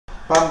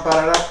Pam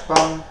parara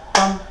pam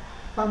pam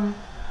pam.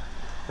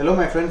 Hello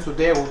my friends,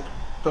 today I will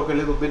talk a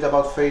little bit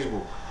about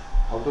Facebook.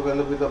 I'll talk a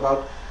little bit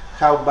about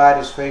how bad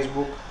is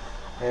Facebook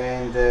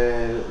and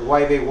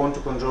why they want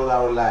to control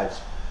our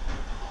lives.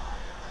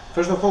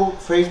 First of all,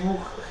 Facebook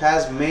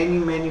has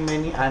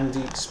many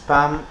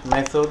anti-spam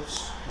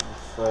methods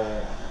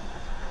of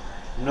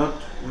not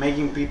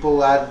making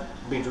people add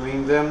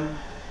between them.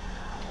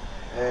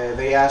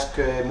 They ask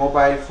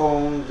mobile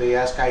phone, they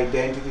ask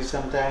identity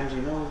sometimes,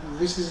 you know,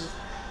 this is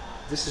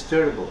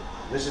terrible.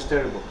 This is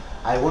terrible.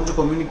 I want to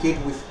communicate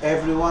with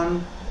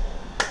everyone,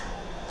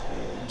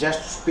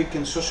 just to speak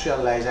and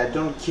socialize. I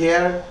don't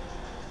care.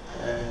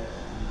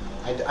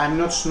 I'm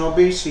not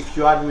snobbish. If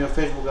you add me on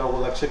Facebook, I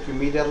will accept you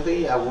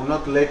immediately. I will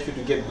not let you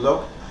to get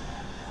blocked.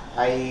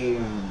 I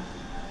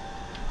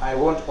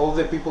want all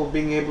the people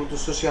being able to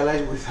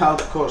socialize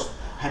without cost.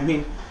 I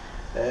mean,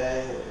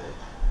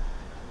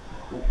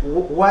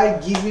 why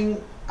giving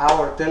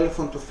our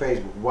telephone to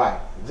Facebook? Why?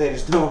 There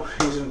is no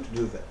reason to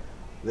do that.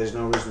 There's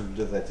no reason to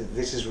do that.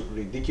 This is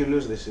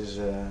ridiculous. This is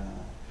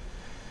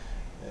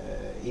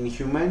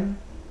inhuman.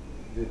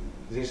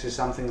 This is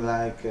something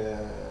like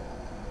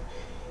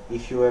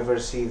if you ever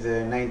see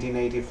the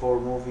 1984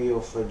 movie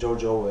of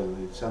George Orwell.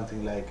 It's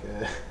something like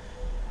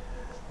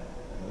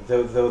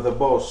the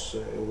boss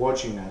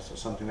watching us or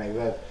something like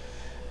that.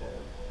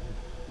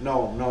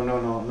 No,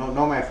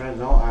 my friend.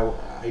 No,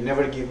 I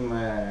never give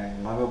my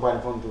mobile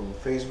phone to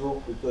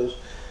Facebook because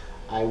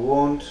I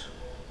want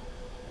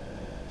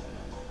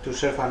to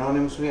surf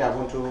anonymously. I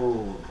want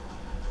to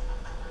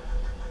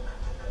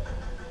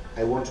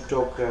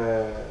talk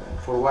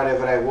for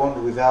whatever I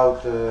want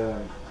without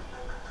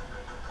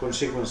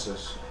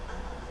consequences.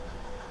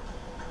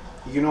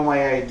 You know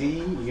my ID,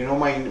 you know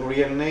my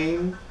real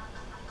name,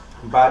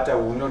 but I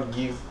will not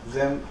give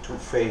them to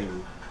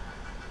Facebook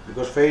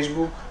because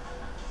Facebook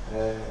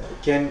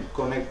can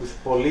connect with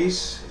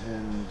police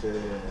and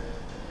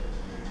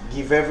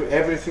give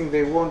everything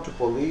they want to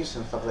police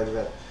and stuff like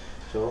that.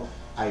 So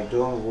I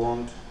don't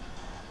want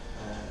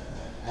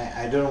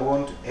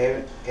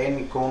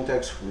any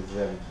contacts with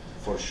them,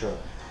 for sure.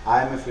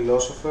 I'm a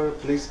philosopher.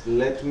 Please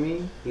let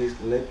me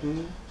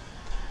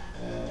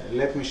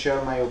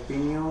share my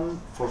opinion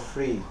for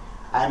free.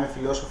 I'm a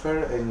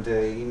philosopher, and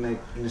in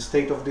a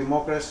state of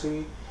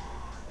democracy,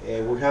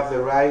 we have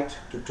the right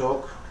to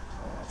talk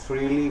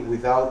freely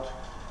without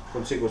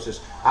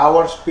consequences.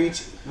 Our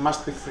speech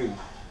must be free,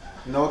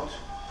 not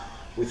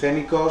with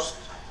any cost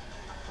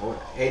or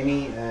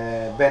any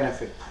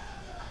benefit.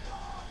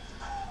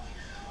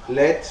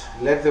 Let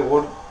the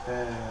world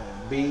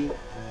be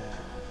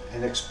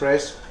and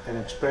express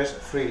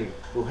freely.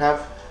 We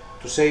have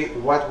to say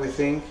what we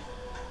think.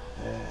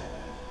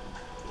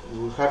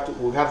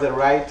 We have the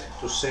right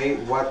to say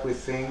what we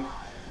think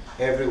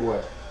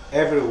everywhere.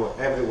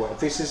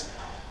 This is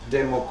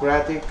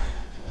democratic.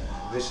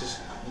 This is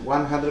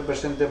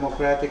 100%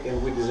 democratic,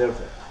 and we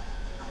deserve it.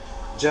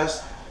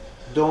 Just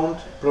don't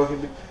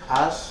prohibit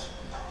us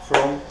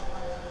from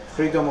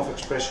freedom of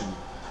expression.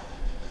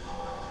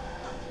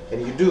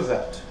 And you do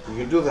that,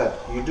 you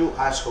do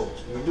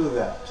assholes, you do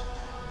that,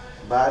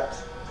 but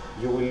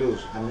you will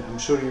lose. I'm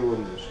sure you will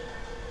lose.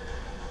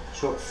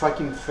 So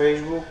fucking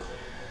Facebook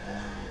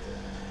and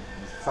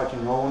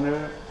fucking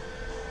owner,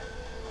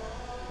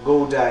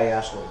 go die,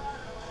 asshole.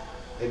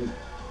 And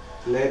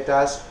let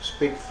us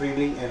speak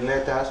freely and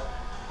let us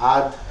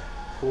add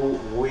who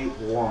we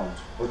want.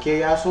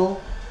 Okay, asshole?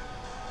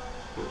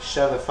 Okay,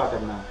 shut the fuck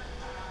up now.